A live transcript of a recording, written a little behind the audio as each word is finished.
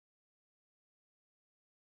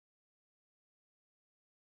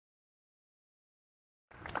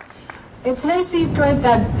It's no secret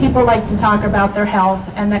that people like to talk about their health,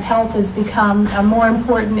 and that health has become a more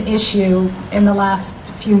important issue in the last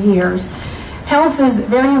few years. Health is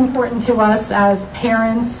very important to us as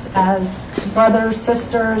parents, as brothers,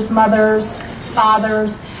 sisters, mothers,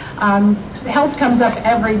 fathers. Health comes up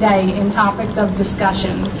every day in topics of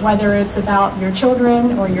discussion, whether it's about your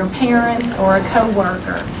children or your parents or a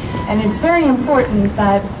coworker. And it's very important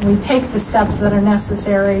that we take the steps that are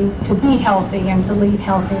necessary to be healthy and to lead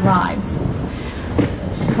healthy lives.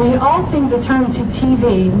 We all seem to turn to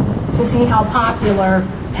TV to see how popular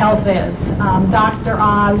health is. Dr.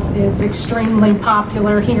 Oz is extremely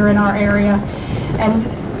popular here in our area, and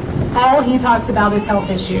all he talks about is health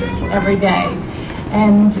issues every day.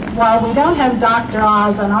 And while we don't have Dr.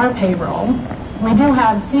 Oz on our payroll, we do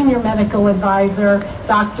have Senior Medical Advisor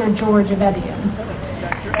Dr. George Avetian.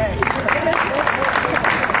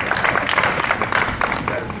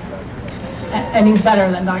 And he's better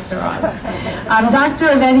than Dr. Oz. Dr.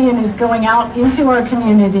 Avetian is going out into our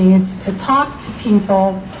communities to talk to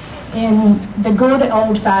people in the good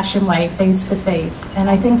old-fashioned way, face-to-face. And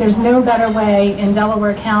I think there's no better way in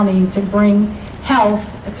Delaware County to bring health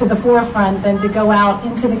to the forefront than to go out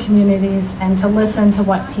into the communities and to listen to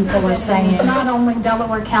what people are saying. He's not only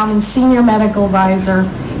Delaware County's Senior Medical Advisor,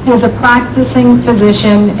 he is a practicing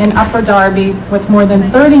physician in Upper Darby with more than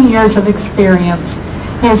 30 years of experience.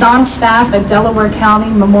 He is on staff at Delaware County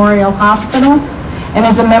Memorial Hospital and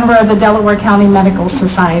is a member of the Delaware County Medical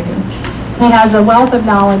Society. He has a wealth of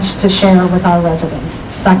knowledge to share with our residents.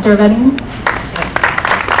 Dr. Avetian?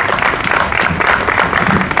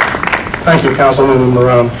 Thank you, Councilwoman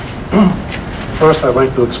Moran. First, I'd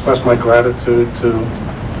like to express my gratitude to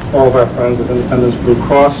all of our friends at Independence Blue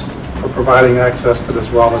Cross for providing access to this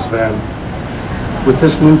wellness van. With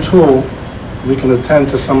this new tool, we can attend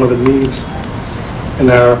to some of the needs in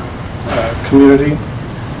our community,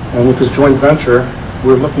 and with this joint venture,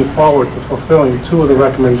 we're looking forward to fulfilling two of the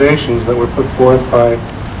recommendations that were put forth by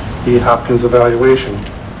the Hopkins evaluation.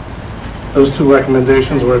 Those two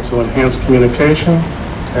recommendations were to enhance communication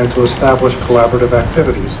and to establish collaborative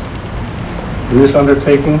activities. In this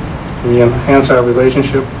undertaking, we enhance our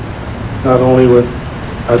relationship not only with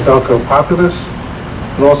our Delco populace,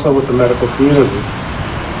 but also with the medical community.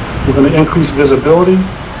 We're going to increase visibility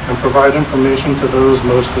and provide information to those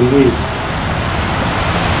most in need.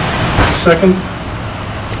 Second,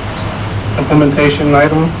 implementation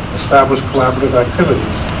item, establish collaborative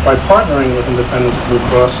activities. By partnering with Independence Blue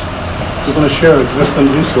Cross, we're going to share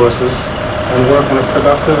existing resources and work in a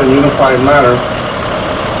productive and unified manner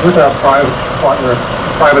with our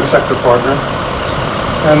private sector partner,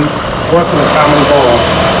 and work in a common goal,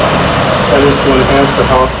 that is to enhance the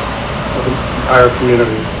health of the entire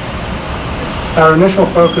community. Our initial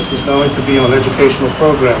focus is going to be on educational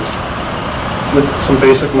programs with some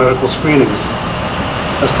basic medical screenings.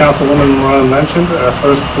 As Councilwoman Moran mentioned, our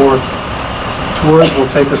first 4 tours will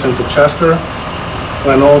take us into Chester,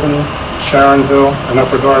 Glen Olden, Sharonville, and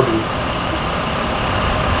Upper Darby.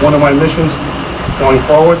 One of my missions going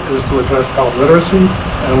forward is to address health literacy,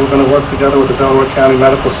 and we're going to work together with the Delaware County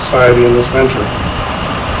Medical Society in this venture.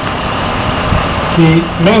 The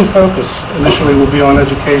main focus initially will be on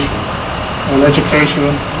education. And education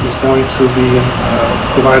is going to be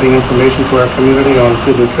providing information to our community on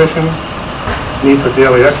good nutrition, need for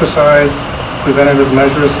daily exercise, preventative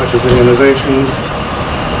measures such as immunizations,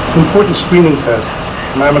 important screening tests,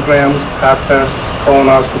 mammograms, pap tests,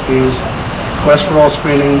 colonoscopies, cholesterol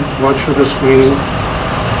screening, blood sugar screening,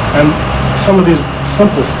 and some of these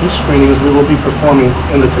simple screenings we will be performing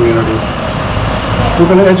in the community.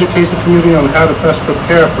 We're going to educate the community on how to best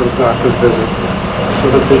prepare for the doctor's visit so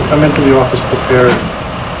that they come into the office prepared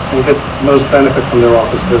and get the most benefit from their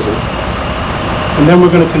office visit. And then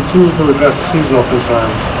we're going to continue to address seasonal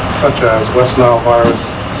concerns such as West Nile virus,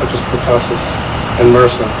 such as pertussis, and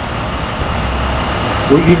MRSA.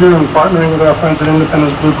 We're eager in partnering with our friends at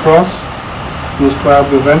Independence Blue Cross in this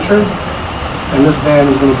collaborative venture, and this van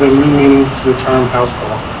is going to bring new meaning to the term house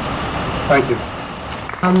call. Thank you.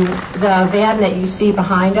 The van that you see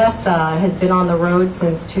behind us has been on the road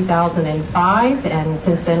since 2005, and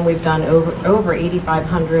since then we've done over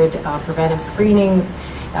 8,500 preventive screenings,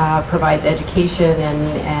 provides education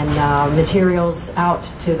and materials out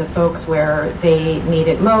to the folks where they need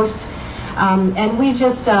it most. And we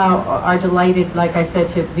just are delighted, like I said,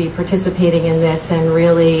 to be participating in this and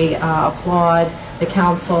really applaud the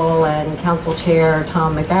council and council chair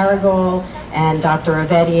Tom McGarrigle and Dr.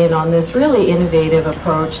 Avetian on this really innovative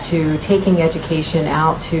approach to taking education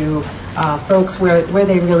out to folks where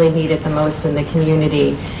they really need it the most in the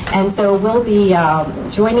community. And so we'll be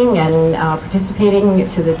joining and participating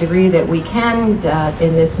to the degree that we can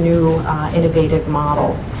in this new innovative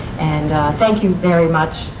model. And thank you very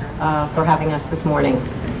much for having us this morning.